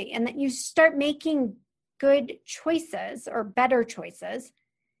healthy. And then you start making good choices or better choices.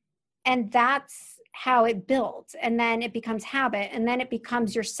 And that's how it builds. And then it becomes habit. And then it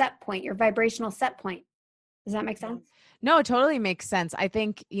becomes your set point, your vibrational set point. Does that make sense? No, it totally makes sense. I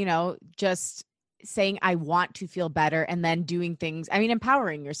think, just saying, I want to feel better and then doing things. I mean,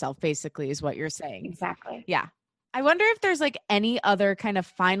 empowering yourself basically is what you're saying. Exactly. Yeah. I wonder if there's like any other kind of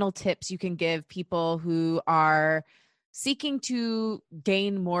final tips you can give people who are seeking to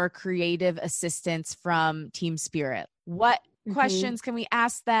gain more creative assistance from Team Spirit. What questions can we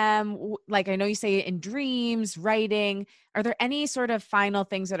ask them? Like, I know you say it in dreams, writing. Are there any sort of final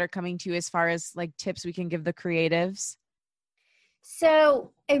things that are coming to you as far as like tips we can give the creatives?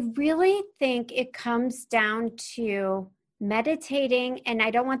 So I really think it comes down to meditating. And I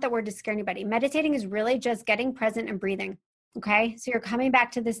don't want that word to scare anybody. Meditating is really just getting present and breathing. Okay. So you're coming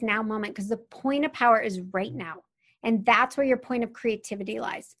back to this now moment because the point of power is right now. And that's where your point of creativity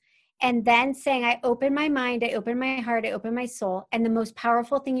lies. And then saying, I open my mind, I open my heart, I open my soul. And the most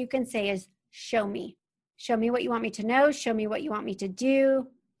powerful thing you can say is, show me. Show me what you want me to know. Show me what you want me to do.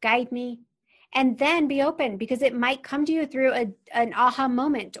 Guide me. And then be open because it might come to you through an aha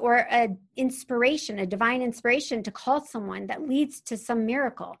moment or a divine inspiration to call someone that leads to some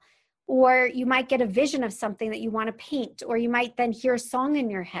miracle. Or you might get a vision of something that you want to paint, or you might then hear a song in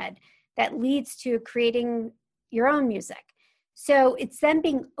your head that leads to creating your own music. So it's them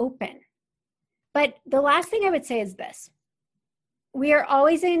being open. But the last thing I would say is this. We are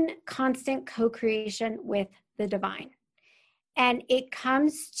always in constant co-creation with the divine. And it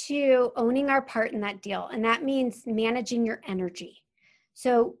comes to owning our part in that deal. And that means managing your energy.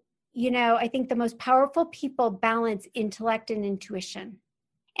 So, I think the most powerful people balance intellect and intuition.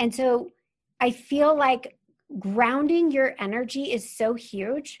 And so I feel like grounding your energy is so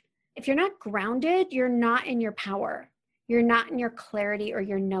huge. If you're not grounded, you're not in your power. You're not in your clarity or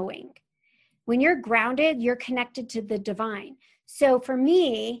your knowing. When you're grounded, you're connected to the divine. So for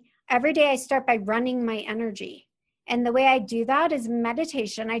me, every day I start by running my energy. And the way I do that is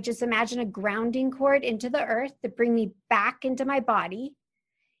meditation. I just imagine a grounding cord into the earth to bring me back into my body.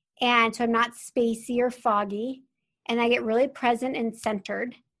 And so I'm not spacey or foggy. And I get really present and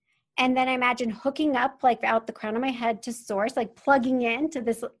centered. And then I imagine hooking up like out the crown of my head to source, like plugging into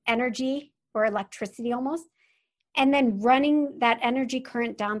this energy or electricity almost. And then running that energy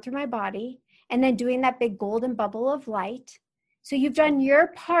current down through my body. And then doing that big golden bubble of light. So you've done your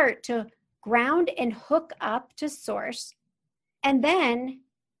part to ground and hook up to source. And then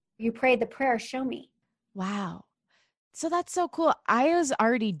you pray the prayer, show me. Wow. So that's so cool. I was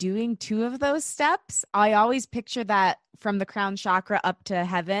already doing 2 of those steps. I always picture that from the crown chakra up to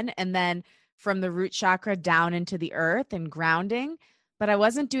heaven and then from the root chakra down into the earth and grounding, but I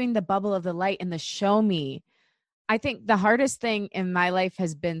wasn't doing the bubble of the light and the show me. I think the hardest thing in my life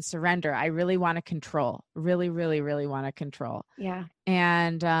has been surrender. I really want to control, really, really, really want to control. Yeah.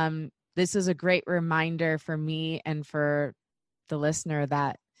 And this is a great reminder for me and for the listener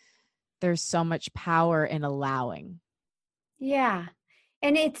that there's so much power in allowing. Yeah.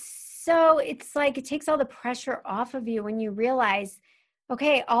 And it's like it takes all the pressure off of you when you realize,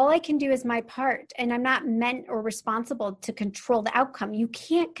 okay, all I can do is my part, and I'm not meant or responsible to control the outcome. You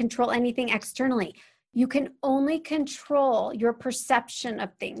can't control anything externally. You can only control your perception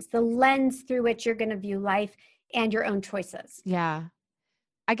of things, the lens through which you're going to view life and your own choices. Yeah.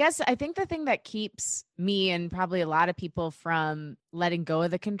 I think the thing that keeps me and probably a lot of people from letting go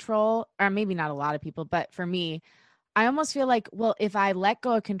of the control, or maybe not a lot of people, but for me, I almost feel like, well, if I let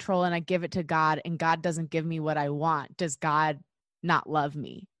go of control and I give it to God and God doesn't give me what I want, does God not love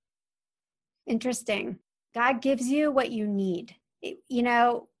me? Interesting. God gives you what you need.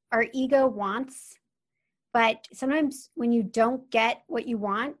 Our ego wants, but sometimes when you don't get what you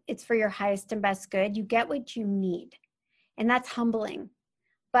want, it's for your highest and best good. You get what you need. And that's humbling.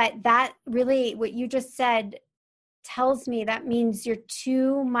 But that really, what you just said tells me that means you're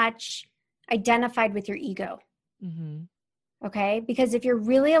too much identified with your ego. Mm-hmm. Okay? Because if you're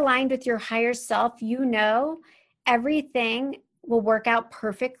really aligned with your higher self, everything will work out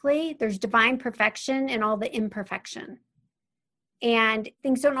perfectly. There's divine perfection in all the imperfection. And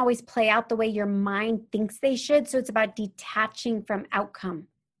things don't always play out the way your mind thinks they should. So it's about detaching from outcome.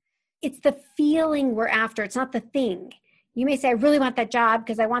 It's the feeling we're after. It's not the thing. You may say, I really want that job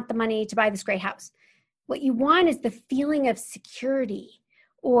because I want the money to buy this great house. What you want is the feeling of security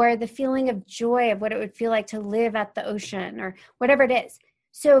or the feeling of joy of what it would feel like to live at the ocean or whatever it is.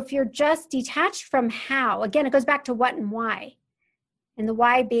 So if you're just detached from how, again, it goes back to what and why. And the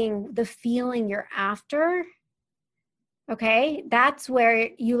why being the feeling you're after. Okay, that's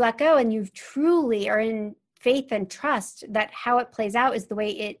where you let go and you truly are in faith and trust that how it plays out is the way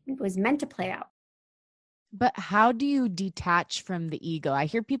it was meant to play out. But how do you detach from the ego? I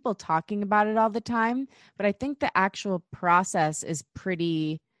hear people talking about it all the time, but I think the actual process is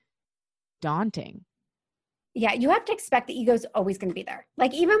pretty daunting. Yeah, you have to expect the ego is always going to be there.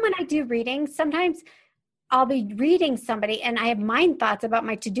 Like even when I do readings, sometimes I'll be reading somebody and I have mind thoughts about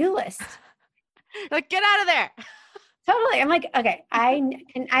my to-do list. Like, get out of there. Totally. I'm like, okay,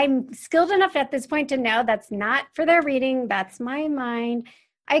 I'm skilled enough at this point to know that's not for their reading. That's my mind.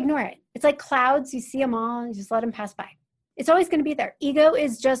 I ignore it. It's like clouds. You see them all. You just let them pass by. It's always going to be there. Ego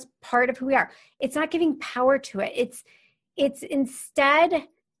is just part of who we are. It's not giving power to it. It's instead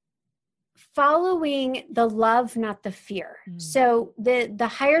following the love, not the fear. So the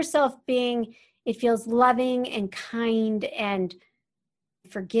higher self being, it feels loving and kind and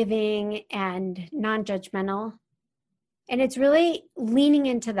forgiving and non-judgmental. And it's really leaning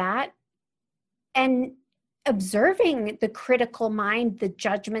into that and observing the critical mind, the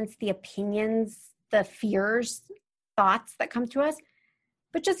judgments, the opinions, the fears, thoughts that come to us,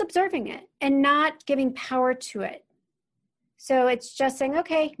 but just observing it and not giving power to it. So it's just saying,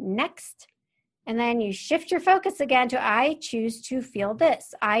 okay, next. And then you shift your focus again to, I choose to feel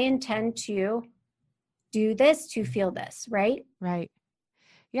this. I intend to do this to feel this, right? Right.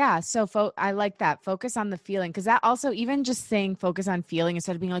 Yeah. So I like that. Focus on the feeling. Because that also, even just saying focus on feeling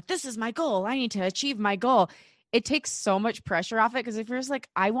instead of being like, this is my goal, I need to achieve my goal, it takes so much pressure off it. Because if you're just like,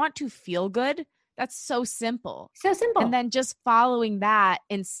 I want to feel good, that's so simple. So simple. And then just following that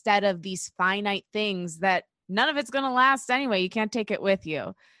instead of these finite things that none of it's going to last anyway. You can't take it with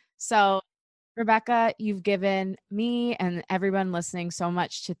you. So Rebecca, you've given me and everyone listening so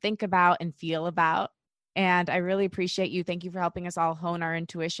much to think about and feel about. And I really appreciate you. Thank you for helping us all hone our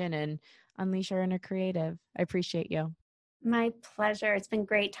intuition and unleash our inner creative. I appreciate you. My pleasure. It's been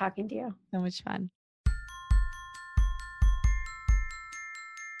great talking to you. So much fun.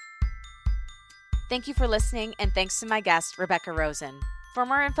 Thank you for listening, and thanks to my guest, Rebecca Rosen. For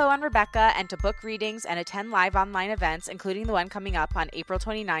more info on Rebecca and to book readings and attend live online events, including the one coming up on April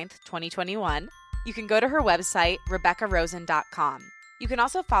 29th, 2021, you can go to her website, RebeccaRosen.com. You can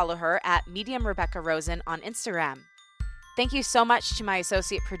also follow her at Medium Rebecca Rosen on Instagram. Thank you so much to my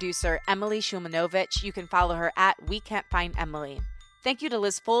associate producer, Emily Shumanovich. You can follow her at We Can't Find Emily. Thank you to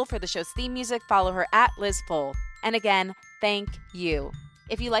Liz Full for the show's theme music. Follow her at Liz Full. And again, thank you.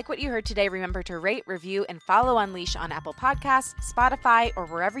 If you like what you heard today, remember to rate, review, and follow Unleash on Apple Podcasts, Spotify, or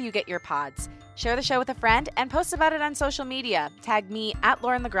wherever you get your pods. Share the show with a friend and post about it on social media. Tag me at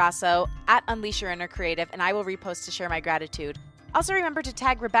Lauren LaGrasso, at Unleash Your Inner Creative, and I will repost to share my gratitude. Also remember to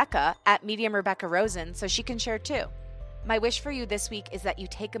tag Rebecca at Medium Rebecca Rosen so she can share too. My wish for you this week is that you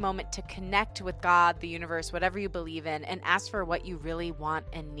take a moment to connect with God, the universe, whatever you believe in, and ask for what you really want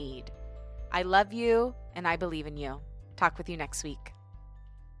and need. I love you and I believe in you. Talk with you next week.